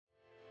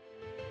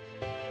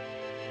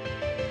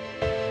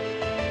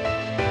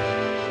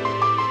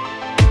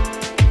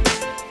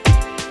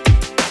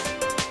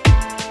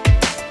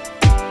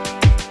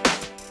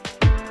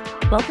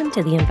Welcome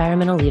to the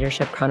Environmental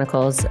Leadership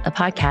Chronicles, a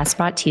podcast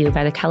brought to you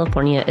by the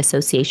California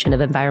Association of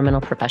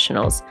Environmental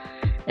Professionals.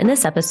 In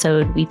this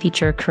episode, we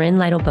feature Corinne,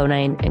 Lytle,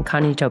 Bonine, and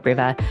Konnie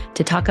Dobreva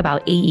to talk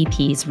about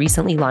AEP's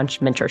recently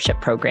launched mentorship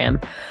program.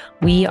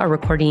 We are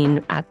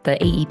recording at the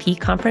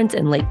AEP conference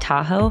in Lake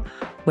Tahoe,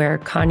 where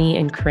Konnie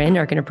and Corinne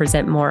are going to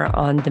present more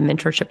on the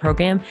mentorship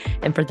program.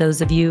 And for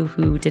those of you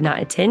who did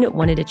not attend,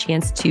 wanted a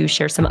chance to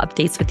share some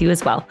updates with you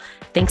as well.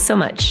 Thanks so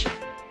much.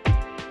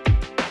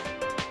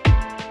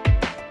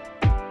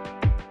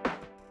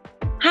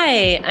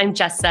 Hi, I'm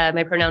Jessa.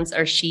 My pronouns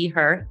are she,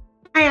 her.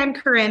 Hi, I'm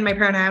Corinne. My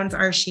pronouns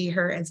are she,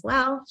 her as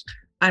well.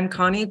 I'm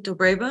Connie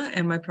Dobreva,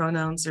 and my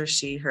pronouns are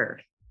she,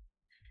 her.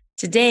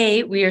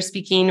 Today, we are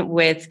speaking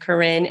with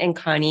Corinne and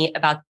Konnie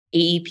about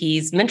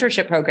AEP's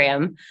mentorship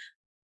program.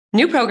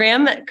 New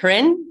program.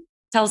 Corinne,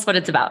 tell us what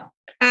it's about.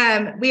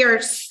 We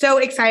are so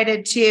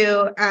excited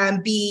to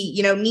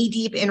be, knee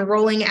deep in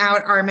rolling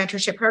out our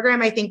mentorship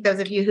program. I think those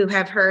of you who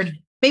have heard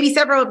maybe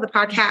several of the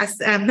podcasts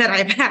that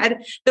I've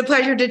had the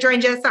pleasure to join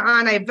Jessa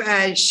on,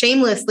 I've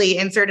shamelessly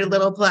inserted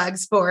little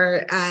plugs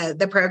for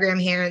the program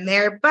here and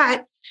there.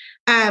 But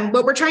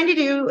what we're trying to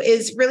do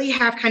is really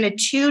have kind of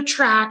two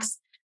tracks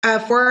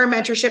for our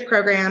mentorship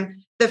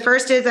program. The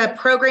first is a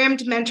programmed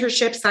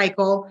mentorship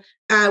cycle,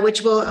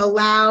 which will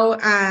allow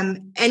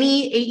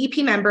any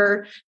AEP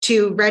member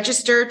to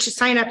register to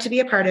sign up to be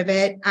a part of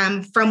it.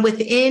 From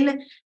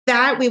within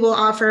that, we will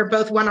offer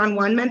both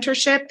one-on-one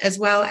mentorship as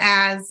well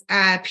as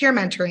peer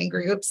mentoring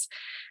groups.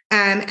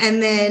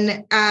 And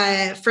then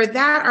for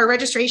that, our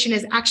registration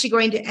is actually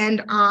going to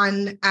end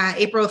on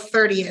April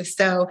 30th.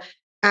 So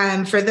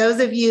for those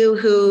of you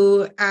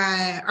who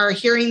are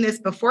hearing this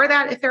before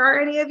that, if there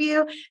are any of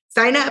you,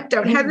 sign up,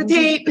 don't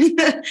hesitate.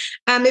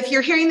 If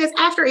you're hearing this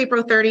after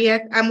April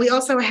 30th, we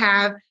also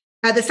have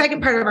the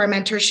second part of our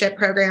mentorship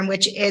program,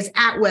 which is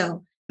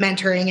at-will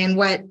mentoring. And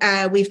what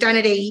we've done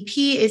at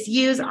AEP is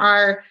use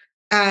our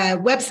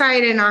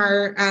website and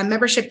our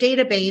membership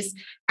database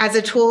as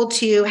a tool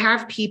to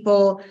have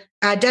people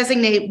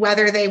designate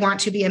whether they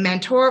want to be a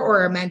mentor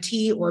or a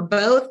mentee or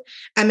both,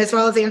 as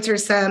well as answer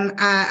some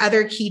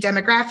other key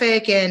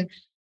demographic and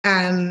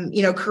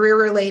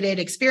career-related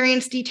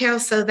experience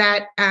details so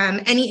that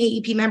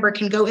any AEP member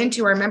can go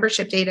into our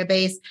membership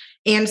database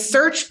and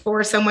search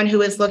for someone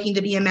who is looking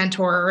to be a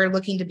mentor or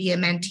looking to be a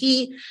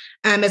mentee,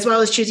 as well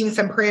as choosing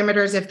some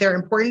parameters if they're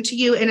important to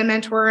you in a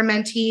mentor or a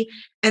mentee.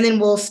 And then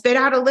we'll spit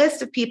out a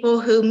list of people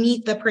who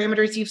meet the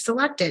parameters you've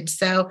selected.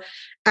 So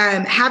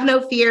have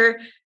no fear.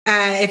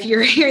 If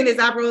you're hearing this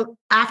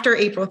after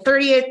April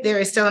 30th, there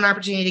is still an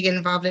opportunity to get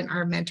involved in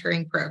our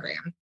mentoring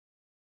program.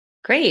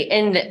 Great.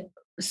 And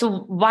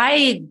so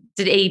why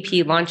did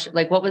AEP launch?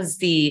 What was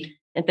the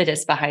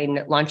impetus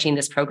behind launching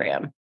this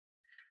program?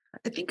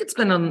 I think it's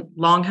been a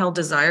long-held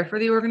desire for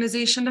the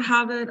organization to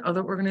have it.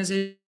 Other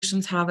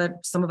organizations have it.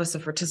 Some of us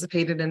have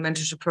participated in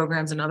mentorship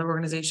programs in other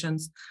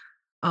organizations.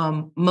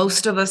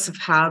 Most of us have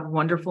had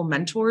wonderful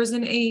mentors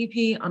in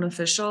AEP,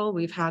 unofficial.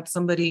 We've had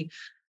somebody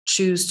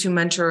choose to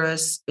mentor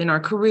us in our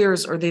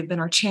careers, or they've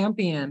been our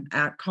champion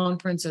at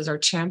conferences, our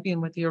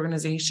champion with the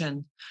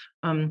organization.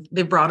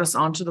 They brought us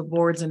onto the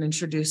boards and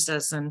introduced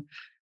us. And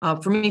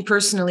for me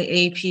personally,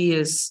 AEP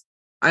is,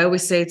 I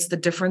always say it's the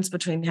difference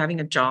between having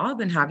a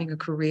job and having a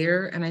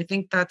career. And I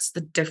think that's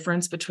the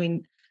difference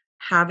between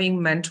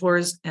having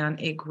mentors and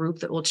a group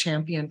that will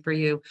champion for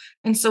you.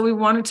 And so we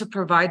wanted to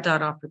provide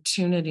that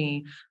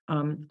opportunity,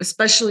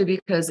 especially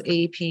because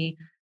AEP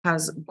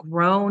has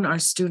grown our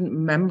student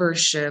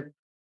membership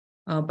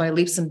by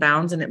leaps and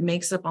bounds, and it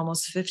makes up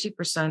almost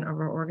 50% of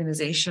our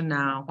organization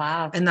now.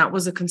 Wow. And that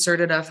was a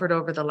concerted effort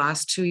over the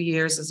last 2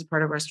 years as a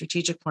part of our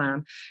strategic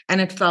plan. And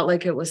it felt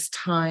like it was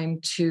time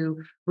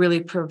to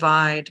really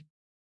provide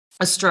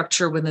a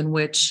structure within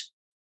which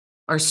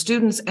our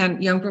students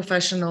and young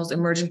professionals,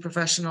 emerging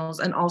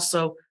professionals, and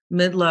also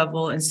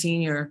mid-level and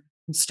senior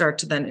can start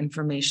to then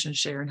information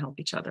share and help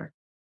each other.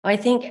 I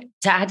think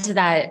to add to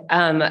that,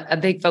 a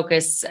big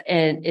focus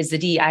is the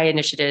DEI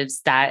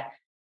initiatives that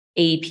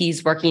AEP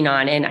is working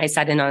on. And I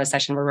sat in on a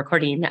session we're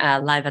recording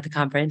live at the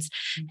conference,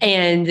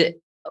 and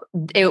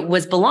it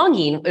was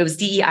belonging. It was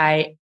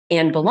DEI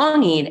and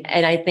belonging.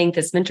 And I think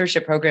this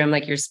mentorship program,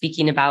 like you're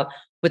speaking about,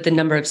 with the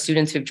number of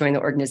students who've joined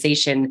the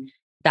organization,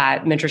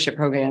 that mentorship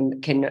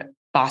program can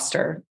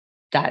foster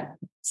that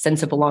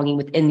sense of belonging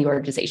within the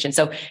organization.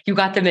 So you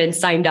got them in,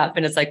 signed up,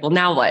 and it's like, well,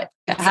 now what?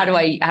 How do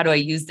I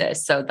use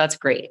this? So that's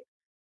great.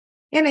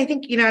 And I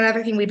think,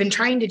 another thing we've been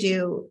trying to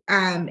do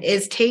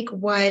is take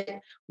what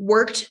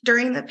worked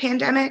during the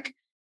pandemic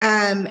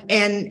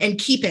and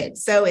keep it.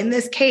 So in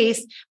this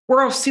case,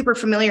 we're all super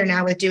familiar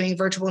now with doing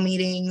virtual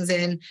meetings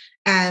and,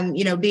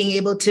 being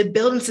able to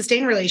build and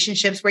sustain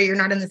relationships where you're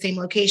not in the same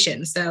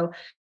location. So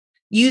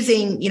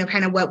using,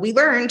 kind of what we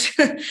learned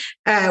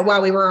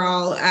while we were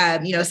all,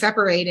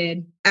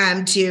 separated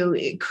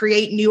to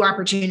create new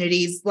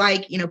opportunities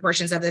like,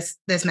 portions of this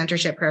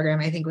mentorship program,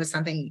 I think was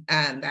something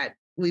that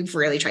we've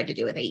really tried to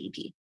do with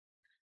AEP.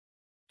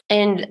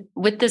 And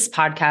with this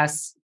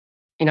podcast,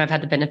 I've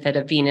had the benefit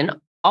of being in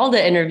all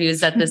the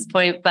interviews at this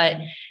point, but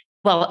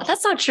Well,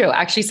 that's not true.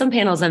 Actually, some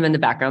panels I'm in the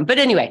background. But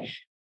anyway,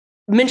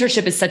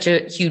 mentorship is such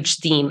a huge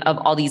theme of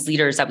all these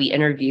leaders that we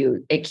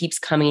interview. It keeps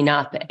coming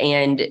up.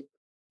 And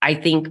I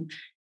think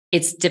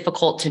it's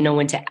difficult to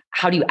know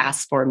how do you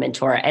ask for a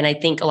mentor? And I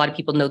think a lot of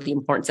people know the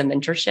importance of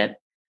mentorship,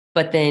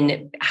 but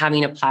then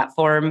having a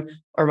platform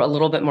or a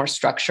little bit more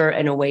structure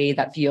in a way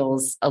that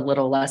feels a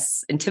little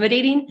less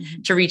intimidating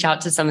to reach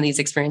out to some of these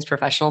experienced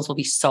professionals will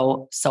be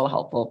so, so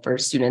helpful for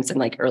students and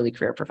like early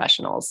career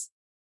professionals.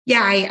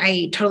 Yeah,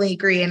 I totally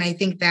agree. And I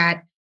think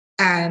that,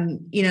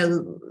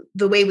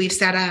 the way we've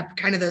set up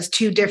kind of those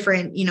two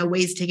different,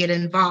 ways to get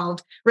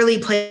involved really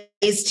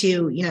plays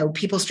to,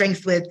 people's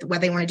strengths with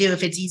what they want to do.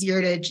 If it's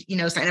easier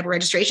to, sign up a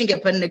registration,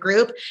 get put in a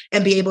group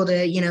and be able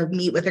to,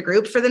 meet with a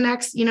group for the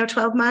next,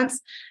 12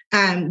 months,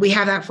 we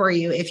have that for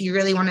you. If you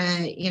really want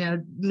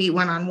to, meet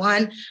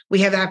one-on-one, we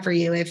have that for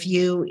you. If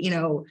you,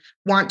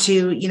 want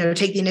to,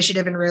 take the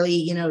initiative and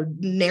really,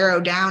 narrow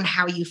down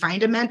how you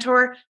find a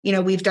mentor,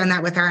 we've done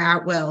that with our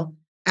Outwill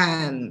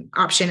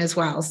option as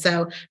well.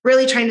 So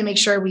really trying to make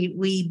sure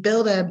we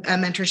build a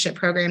mentorship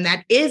program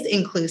that is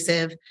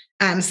inclusive,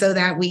 so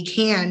that we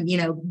can,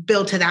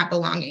 build to that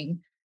belonging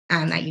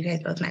that you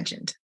guys both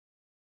mentioned.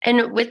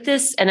 And with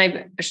this,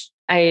 and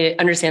I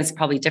understand it's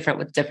probably different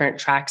with different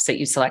tracks that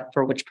you select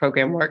for which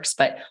program works,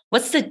 but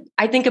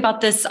I think about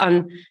this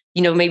on,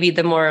 maybe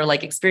the more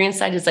like experienced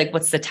side is like,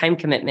 what's the time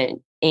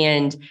commitment?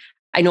 And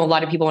I know a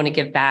lot of people want to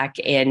give back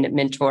and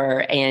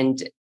mentor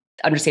and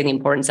understand the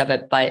importance of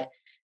it, but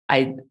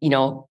I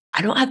don't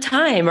have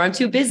time or I'm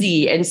too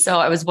busy. And so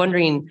I was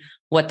wondering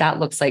what that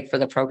looks like for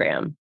the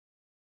program.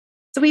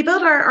 So we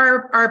built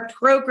our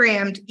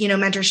programmed,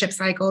 mentorship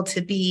cycle to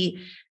be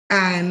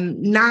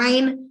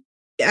 9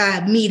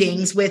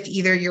 meetings with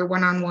either your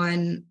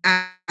one-on-one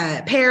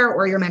pair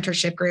or your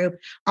mentorship group,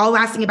 all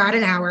lasting about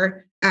an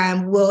hour.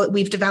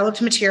 We've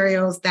developed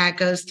materials that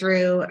goes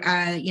through,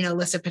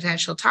 list of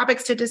potential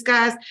topics to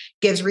discuss,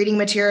 gives reading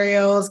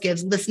materials,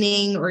 gives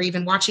listening or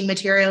even watching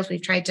materials.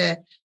 We've tried to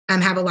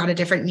have a lot of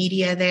different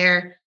media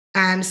there.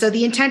 So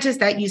the intent is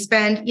that you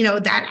spend,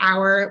 that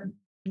hour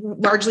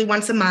largely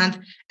once a month,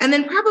 and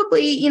then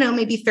probably,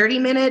 maybe 30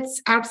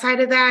 minutes outside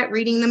of that,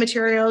 reading the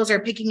materials or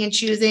picking and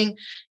choosing,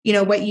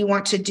 what you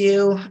want to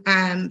do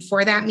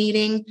for that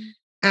meeting.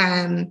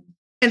 And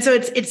so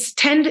it's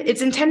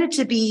intended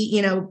to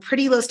be,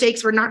 pretty low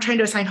stakes. We're not trying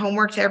to assign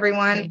homework to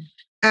everyone.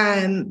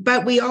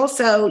 But we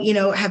also,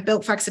 have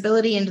built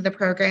flexibility into the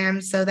program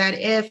so that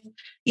if,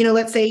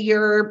 let's say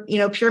your,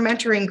 peer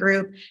mentoring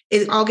group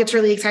all gets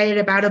really excited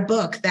about a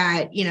book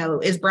that,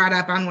 is brought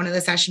up on one of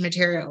the session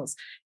materials,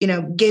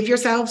 give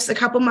yourselves a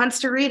couple months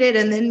to read it.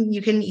 And then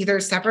you can either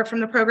separate from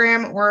the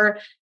program or,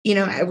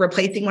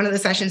 replacing one of the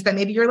sessions that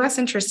maybe you're less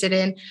interested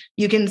in,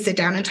 you can sit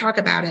down and talk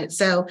about it.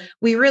 So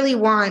we really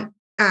want,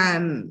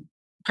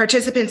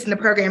 participants in the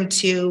program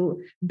to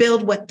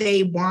build what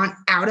they want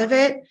out of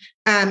it.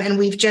 And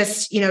we've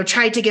just,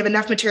 tried to give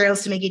enough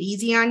materials to make it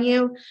easy on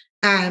you,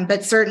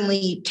 but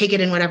certainly take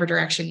it in whatever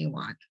direction you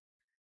want.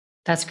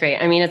 That's great.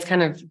 I mean, it's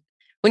kind of,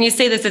 when you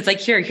say this, it's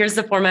like, here's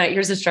the format,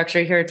 here's the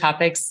structure, here are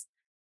topics.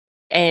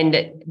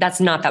 And that's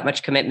not that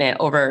much commitment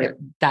over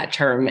that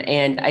term.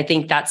 And I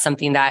think that's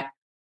something that,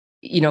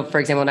 for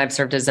example, when I've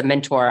served as a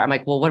mentor, I'm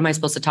like, well, what am I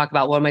supposed to talk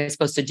about? What am I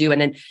supposed to do?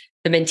 And then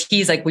the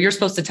mentee's like, well, you're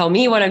supposed to tell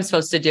me what I'm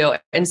supposed to do.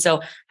 And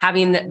so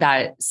having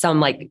that some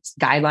like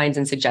guidelines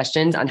and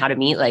suggestions on how to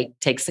meet, like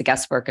takes the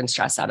guesswork and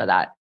stress out of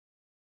that.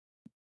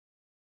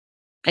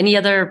 Any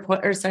other,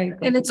 sorry.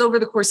 And it's over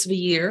the course of a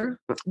year,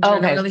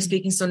 generally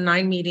speaking. So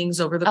 9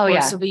 meetings over the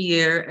course of a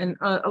year. And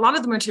a lot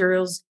of the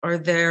materials are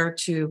there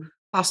to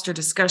foster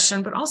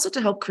discussion, but also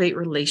to help create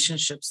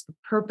relationships. The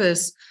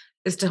purpose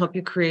is to help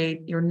you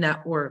create your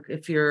network.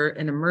 If you're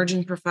an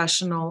emerging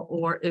professional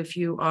or if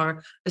you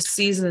are a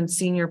seasoned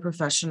senior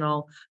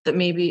professional that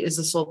maybe is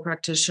a sole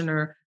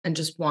practitioner and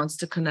just wants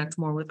to connect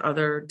more with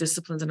other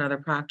disciplines and other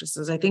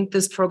practices. I think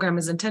this program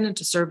is intended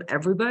to serve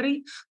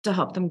everybody, to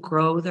help them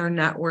grow their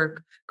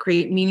network,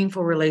 create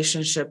meaningful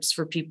relationships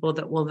for people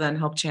that will then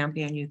help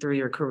champion you through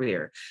your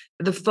career.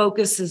 The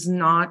focus is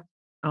not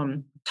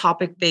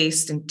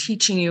topic-based and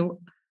teaching you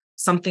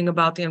something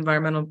about the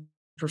environmental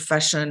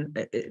profession.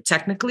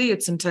 Technically,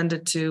 it's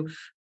intended to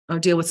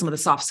deal with some of the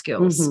soft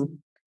skills. Mm-hmm.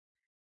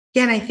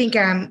 Yeah, and I think,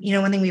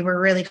 one thing we were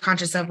really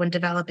conscious of when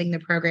developing the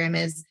program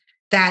is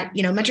that,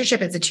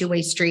 mentorship is a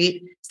two-way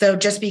street. So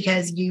just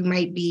because you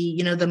might be,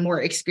 the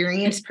more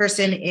experienced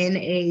person in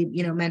a,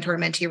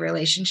 mentor-mentee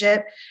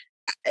relationship,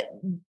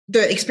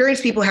 the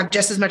experienced people have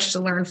just as much to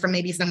learn from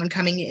maybe someone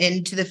coming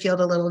into the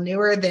field a little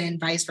newer than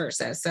vice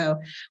versa. So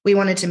we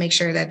wanted to make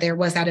sure that there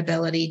was that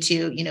ability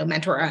to,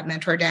 mentor up,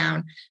 mentor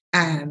down,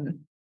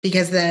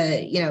 because the,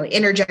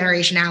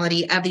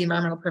 intergenerationality of the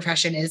environmental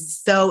profession is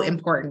so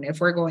important if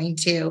we're going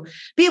to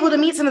be able to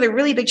meet some of the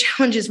really big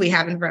challenges we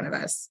have in front of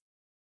us.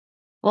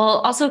 Well,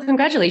 also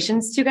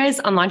congratulations to you guys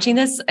on launching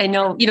this. I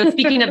know,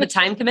 speaking of the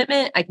time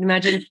commitment, I can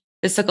imagine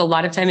this took a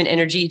lot of time and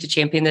energy to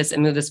champion this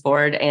and move this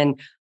forward. And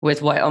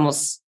with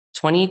almost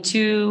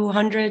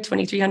 2,200,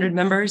 2,300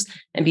 members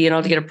and being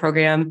able to get a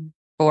program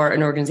for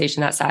an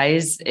organization that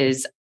size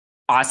is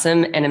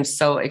awesome. And I'm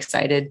so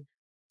excited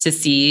to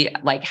see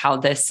like how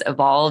this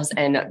evolves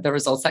and the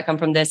results that come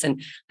from this.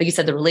 And like you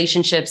said, the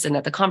relationships and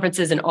at the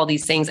conferences and all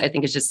these things, I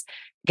think is just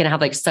going to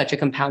have like such a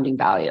compounding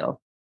value.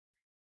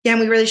 Yeah,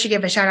 and we really should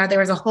give a shout out. There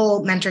was a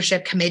whole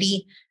mentorship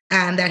committee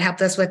that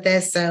helped us with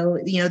this. So,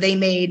 they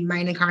made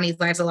mine and Connie's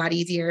lives a lot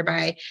easier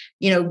by,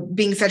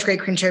 being such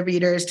great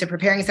contributors to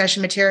preparing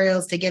session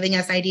materials, to giving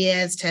us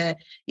ideas, to,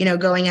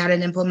 going out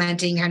and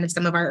implementing kind of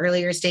some of our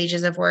earlier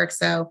stages of work.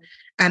 So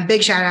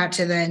big shout out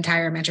to the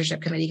entire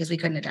mentorship committee, because we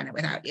couldn't have done it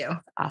without you.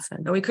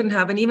 Awesome. No, we couldn't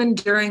have. And even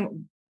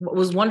what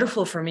was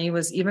wonderful for me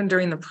was even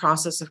during the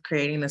process of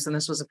creating this, and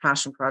this was a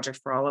passion project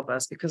for all of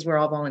us because we're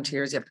all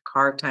volunteers, you have to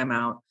carve time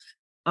out.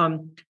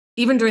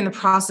 Even during the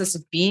process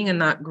of being in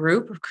that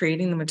group of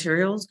creating the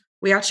materials,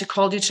 we actually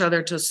called each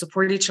other to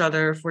support each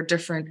other for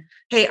different,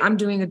 hey, I'm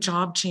doing a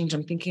job change,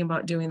 I'm thinking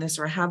about doing this,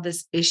 or I have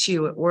this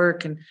issue at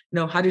work, and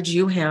how did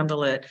you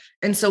handle it?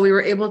 And so we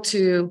were able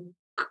to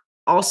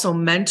also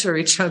mentor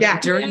each other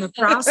during the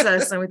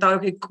process. And we thought,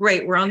 okay,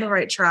 great, we're on the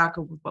right track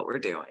with what we're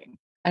doing.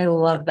 I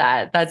love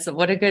that. That's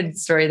what a good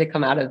story to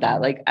come out of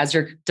that. Like as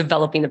you're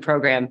developing the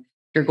program,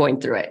 you're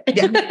going through it.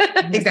 Yeah,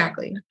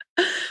 exactly.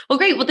 Well,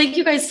 great. Well, thank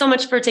you guys so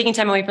much for taking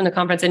time away from the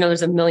conference. I know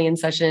there's a million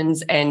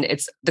sessions and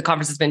the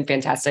conference has been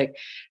fantastic.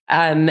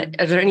 Are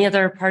there any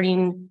other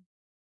parting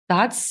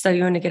thoughts that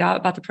you want to get out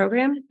about the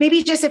program?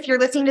 Maybe just if you're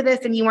listening to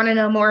this and you want to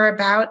know more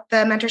about the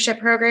mentorship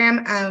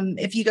program,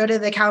 if you go to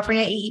the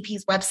California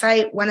AEP's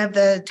website, one of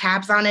the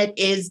tabs on it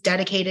is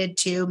dedicated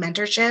to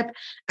mentorship.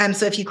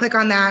 So if you click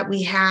on that,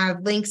 we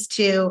have links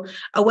to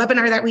a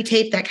webinar that we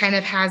taped that kind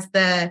of has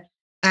the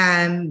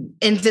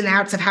ins and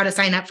outs of how to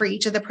sign up for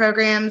each of the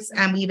programs.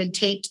 We even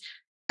taped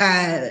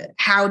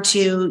how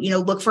to,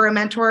 look for a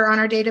mentor on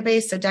our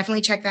database. So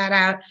definitely check that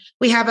out.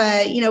 We have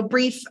a,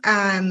 brief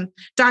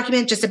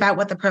document just about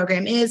what the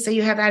program is. So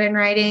you have that in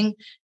writing.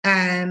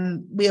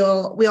 We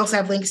also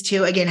have links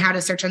to, again, how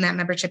to search on that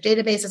membership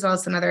database, as well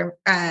as some other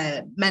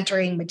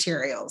mentoring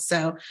materials.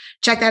 So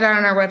check that out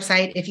on our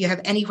website. If you have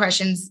any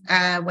questions,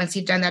 once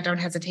you've done that, don't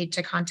hesitate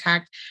to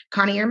contact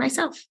Connie or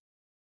myself.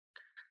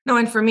 No,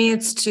 and for me,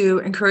 it's to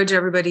encourage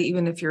everybody,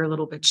 even if you're a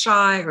little bit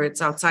shy or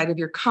it's outside of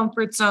your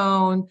comfort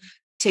zone,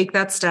 take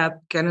that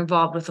step, get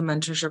involved with the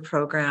mentorship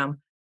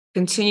program.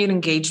 Continued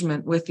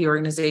engagement with the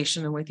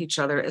organization and with each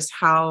other is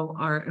how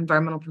our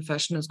environmental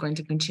profession is going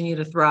to continue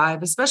to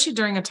thrive, especially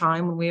during a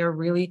time when we are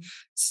really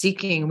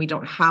seeking. We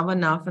don't have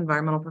enough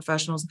environmental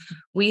professionals.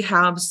 We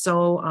have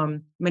so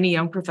many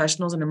young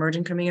professionals and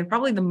emerging coming in,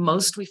 probably the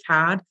most we've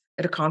had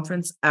at a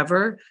conference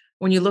ever.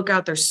 When you look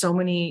out, there's so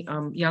many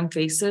young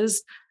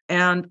faces.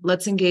 And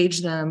let's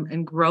engage them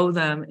and grow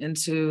them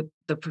into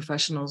the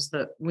professionals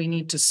that we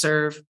need to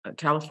serve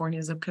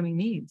California's upcoming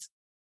needs.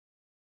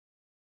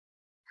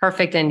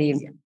 Perfect, indeed.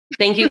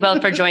 Thank you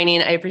both for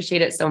joining. I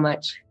appreciate it so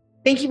much.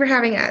 Thank you for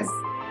having us.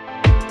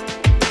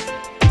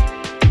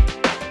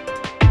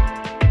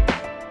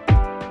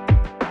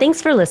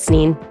 Thanks for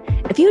listening.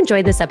 If you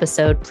enjoyed this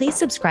episode, please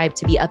subscribe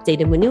to be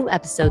updated when new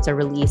episodes are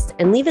released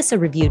and leave us a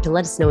review to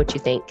let us know what you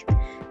think.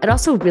 It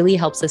also really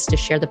helps us to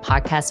share the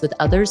podcast with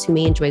others who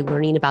may enjoy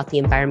learning about the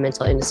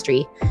environmental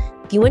industry.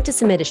 If you want to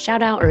submit a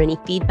shout out or any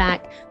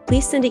feedback,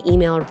 please send an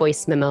email or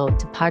voice memo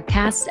to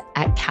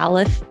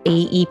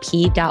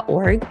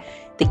podcast@califaep.org.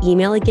 The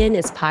email again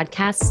is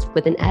podcast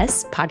with an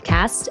S,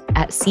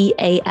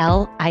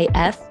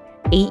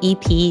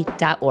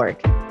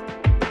 podcast@califaep.org.